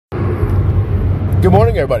Good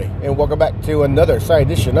morning, everybody, and welcome back to another side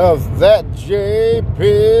edition of That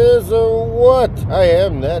JP's What? I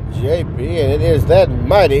am That JP, and it is that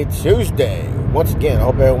mighty Tuesday. Once again, I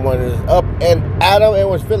hope everyone is up and at 'em,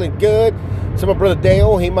 everyone's feeling good. So my brother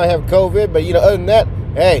Daniel, he might have COVID, but other than that,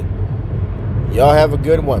 hey, y'all have a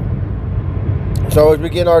good one. So as we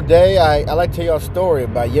begin our day, I like to tell y'all a story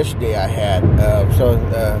about yesterday I had.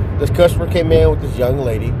 This customer came in with this young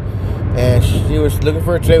lady, and she was looking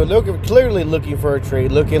for a trade, clearly looking for a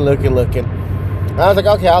trade, looking. And I was like,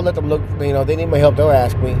 okay, I'll let them look. They need my help. They'll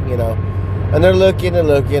ask me, And they're looking, and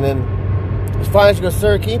it's fine. She goes,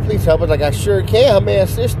 sir, can you please help us? Like, I sure can. How may I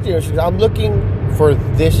assist you? She goes, I'm looking for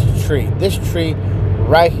this tree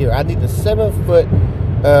right here. I need the 7-foot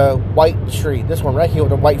white tree. This one right here with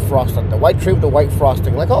the white frosting. The white tree with the white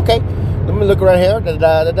frosting. Like, okay, let me look around here.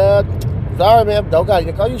 Sorry, ma'am, don't got it.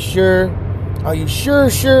 Like, are you sure? Are you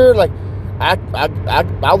sure? Like,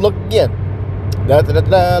 I'll look again.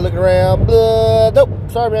 Looking around. Nope.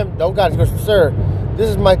 Sorry, ma'am. Don't got it. She goes, sir, this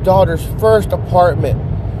is my daughter's first apartment.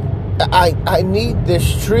 I need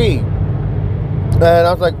this tree. And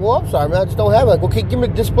I was like, well, I'm sorry, man. I just don't have it. Like, well, can you give me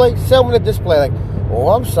the display? Sell me the display. Like, well,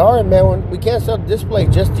 I'm sorry, man. We can't sell the display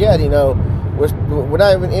just yet. We're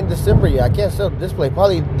not even in December yet. I can't sell the display.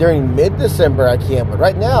 Probably during mid-December I can. But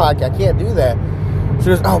right now, I can't do that. She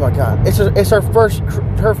goes, oh my God! It's her first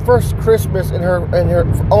Christmas in her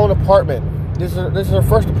own apartment. This is her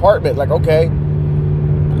first apartment. Like, okay,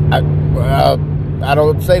 I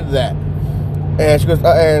don't say to that. And she goes,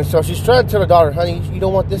 and so she's trying to tell her daughter, honey, you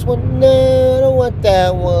don't want this one? No, I don't want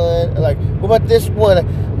that one. Like, what about this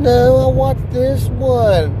one? No, I want this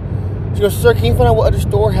one. She goes, sir, can you find out what other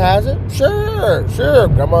store has it? Sure.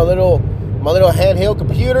 Got my little handheld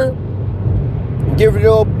computer. Give it a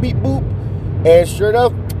little beep boop. And sure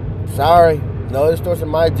enough, sorry, no other stores in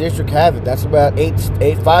my district have it. That's about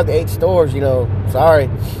 5 to 8 stores, Sorry,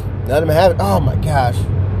 none of them have it. Oh my gosh.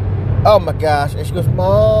 And she goes,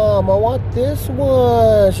 Mom, I want this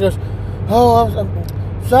one. She goes, oh, I'm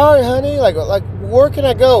sorry, honey. Like, where can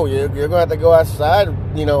I go? You're gonna have to go outside,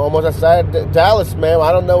 almost outside Dallas, ma'am.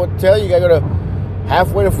 I don't know what to tell you. You gotta go to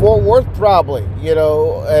halfway to Fort Worth, probably,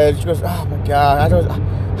 And she goes, oh my God.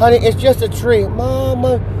 Honey, it's just a tree,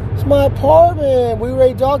 Mama. It's my apartment. We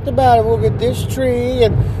already talked about it. We'll get this tree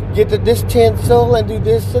and get this tinsel and do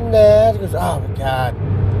this and that. She goes, oh my God.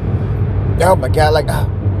 Like,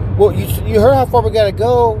 well, you heard how far we gotta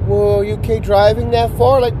go. Well, you okay driving that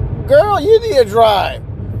far? Like, girl, you need to drive.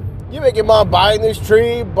 You making Mom buying this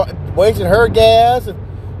tree, wasting her gas, and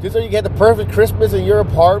just so you get the perfect Christmas in your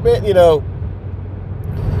apartment.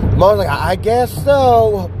 Mom's like, I guess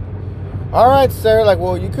so. All right, sir. Like,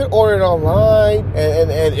 well, you could order it online, and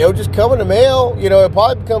it'll just come in the mail. It'll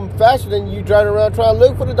probably become faster than you driving around trying to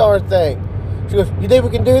look for the darn thing. She goes, you think we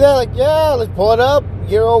can do that? Like, yeah, let's pull it up,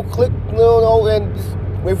 get your old click, and just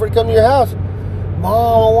wait for it to come to your house.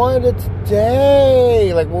 Mom, I wanted it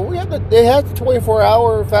today. Like, well, it has the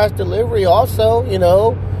 24-hour fast delivery also,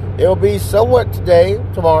 It'll be somewhat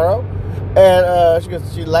tomorrow. And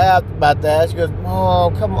she laughed about that. She goes,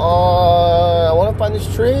 Mom, come on. I want to find this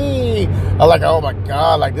tree. I'm like, oh, my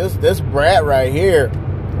God. Like, this brat right here.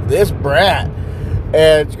 This brat.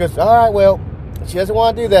 And she goes, all right, well, she doesn't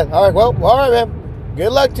want to do that. All right, well, all right, man.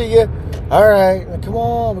 Good luck to you. All right. Like, come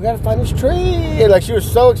on. We got to find this tree. And, like, she was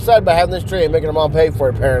so excited about having this tree and making her mom pay for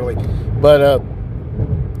it, apparently. But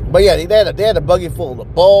yeah, they had a buggy full of the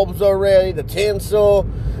bulbs already, the tinsel,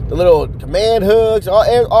 the little command hooks,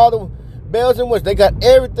 all the bells and whistles. They got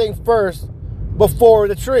everything first before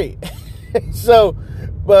the tree. So,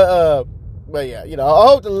 but yeah, I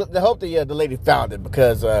hope the lady found it,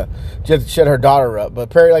 because she had to shut her daughter up. But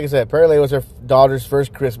apparently, like I said, it was her daughter's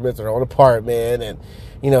first Christmas in her own apartment, and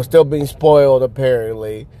still being spoiled.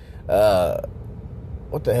 Apparently,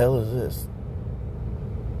 what the hell is this?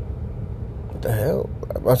 What the hell?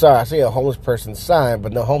 I'm sorry, I see a homeless person sign,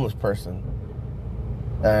 but no homeless person.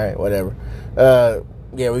 All right, whatever.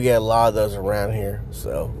 Yeah, we get a lot of those around here.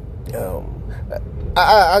 So,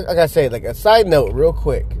 I gotta say, like, a side note, real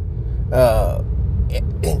quick.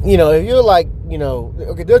 If you're like,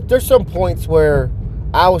 okay, there's some points where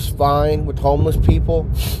I was fine with homeless people.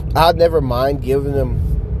 I'd never mind giving them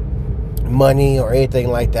money or anything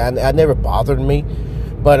like that. That never bothered me.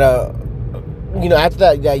 But, after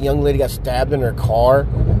that young lady got stabbed in her car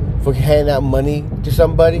for handing out money to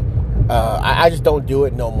somebody, I just don't do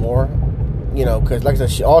it no more. Because like I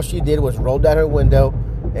said, all she did was roll down her window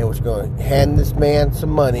and was going to hand this man some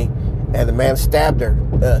money, and the man stabbed her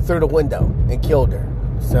through the window and killed her.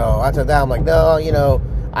 So after that, I'm like, no,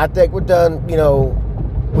 I think we're done,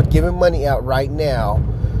 with giving money out right now,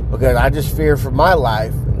 because I just fear for my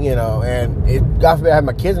life, and God forbid I have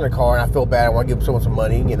my kids in the car and I feel bad. I want to give someone some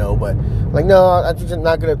money, but like, no, I'm just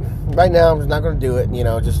not going to, right now, I'm just not going to do it,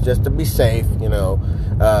 just to be safe, I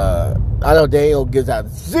know Daniel gives out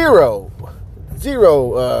zero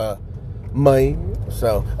money,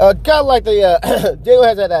 so, kind of like the, Daniel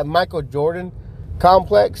has that Michael Jordan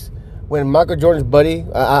complex. When Michael Jordan's buddy,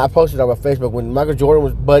 I posted on my Facebook, when Michael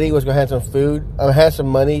Jordan's buddy was going to have some food, had some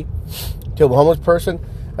money to a homeless person,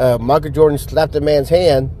 Michael Jordan slapped the man's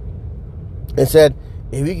hand and said,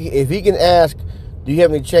 if he can ask, do you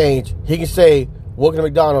have any change? He can say, welcome to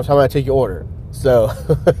McDonald's, how may I take your order? So,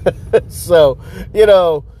 let's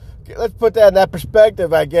put that in that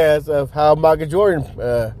perspective, I guess, of how Michael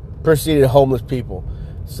Jordan preceded homeless people.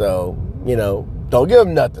 So, don't give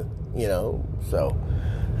them nothing, so.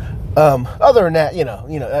 Other than that,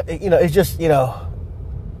 it's just,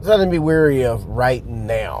 something to be weary of right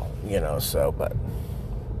now, so, but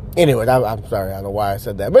anyways, I'm sorry, I don't know why I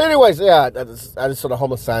said that, but anyways, yeah, I just saw the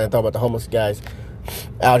homeless sign and thought about the homeless guys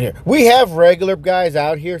out here. We have regular guys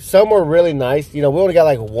out here. Some are really nice, we only got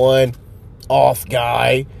like one off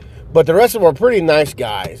guy, but the rest of them are pretty nice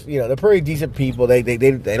guys, they're pretty decent people. They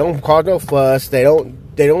don't cause no fuss, they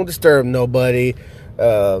don't disturb nobody.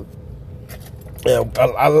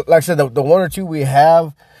 Like I said, the one or two we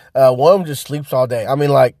have, one of them just sleeps all day. I mean,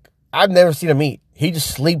 like, I've never seen him eat. He just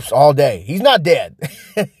sleeps all day. He's not dead.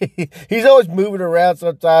 He's always moving around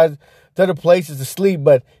sometimes to other places to sleep,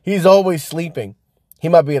 but he's always sleeping. He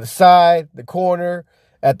might be at the side, the corner,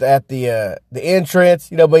 at the entrance,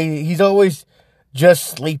 but he's always just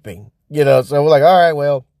sleeping, So we're like, all right,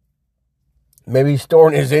 well, maybe he's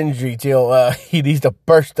storing his energy till he needs to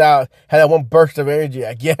burst out, have that one burst of energy,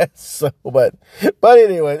 I guess. So, but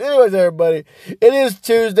anyways, everybody, it is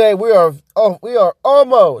Tuesday. We are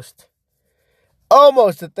almost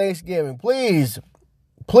to Thanksgiving. Please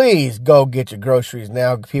go get your groceries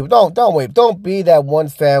now, people. Don't wait. Don't be that one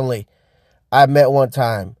family I met one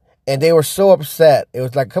time, and they were so upset. It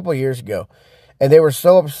was like a couple of years ago, and they were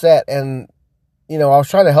so upset, and I was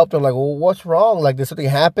trying to help them, like, well, what's wrong? Like, did something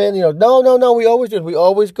happen? No, we always do. We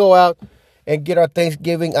always go out and get our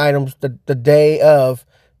Thanksgiving items the day of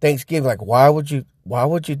Thanksgiving. Like, why would you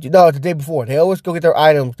do? No, it's the day before. They always go get their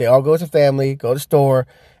items. They all go as a family, go to the store,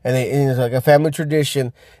 and it's like a family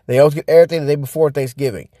tradition. They always get everything the day before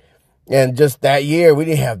Thanksgiving. And just that year,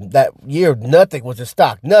 nothing was in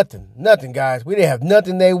stock. Nothing, guys. We didn't have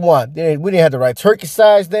nothing they want. We didn't have the right turkey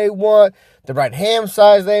size they want, the right ham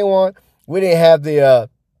size they want. We didn't have the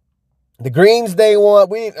greens they want.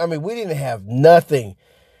 We didn't have nothing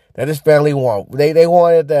that this family wanted. They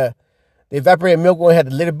wanted the evaporated milk one, had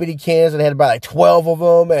the little bitty cans, and they had about like 12 of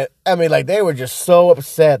them. And they were just so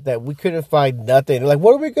upset that we couldn't find nothing. They're like,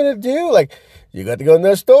 what are we gonna do? Like, you got to go in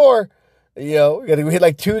the store. We got to hit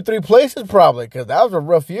like 2 or 3 places probably, because that was a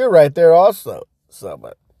rough year right there also. So,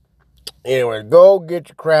 but anyway, go get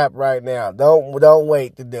your crap right now. Don't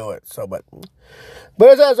wait to do it. So, but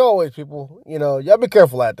as always, people, y'all be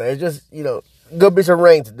careful out there. It's just, gonna be some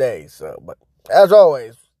rain today. So, but as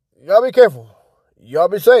always, y'all be careful. Y'all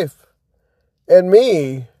be safe. And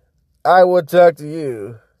me, I will talk to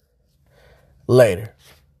you later.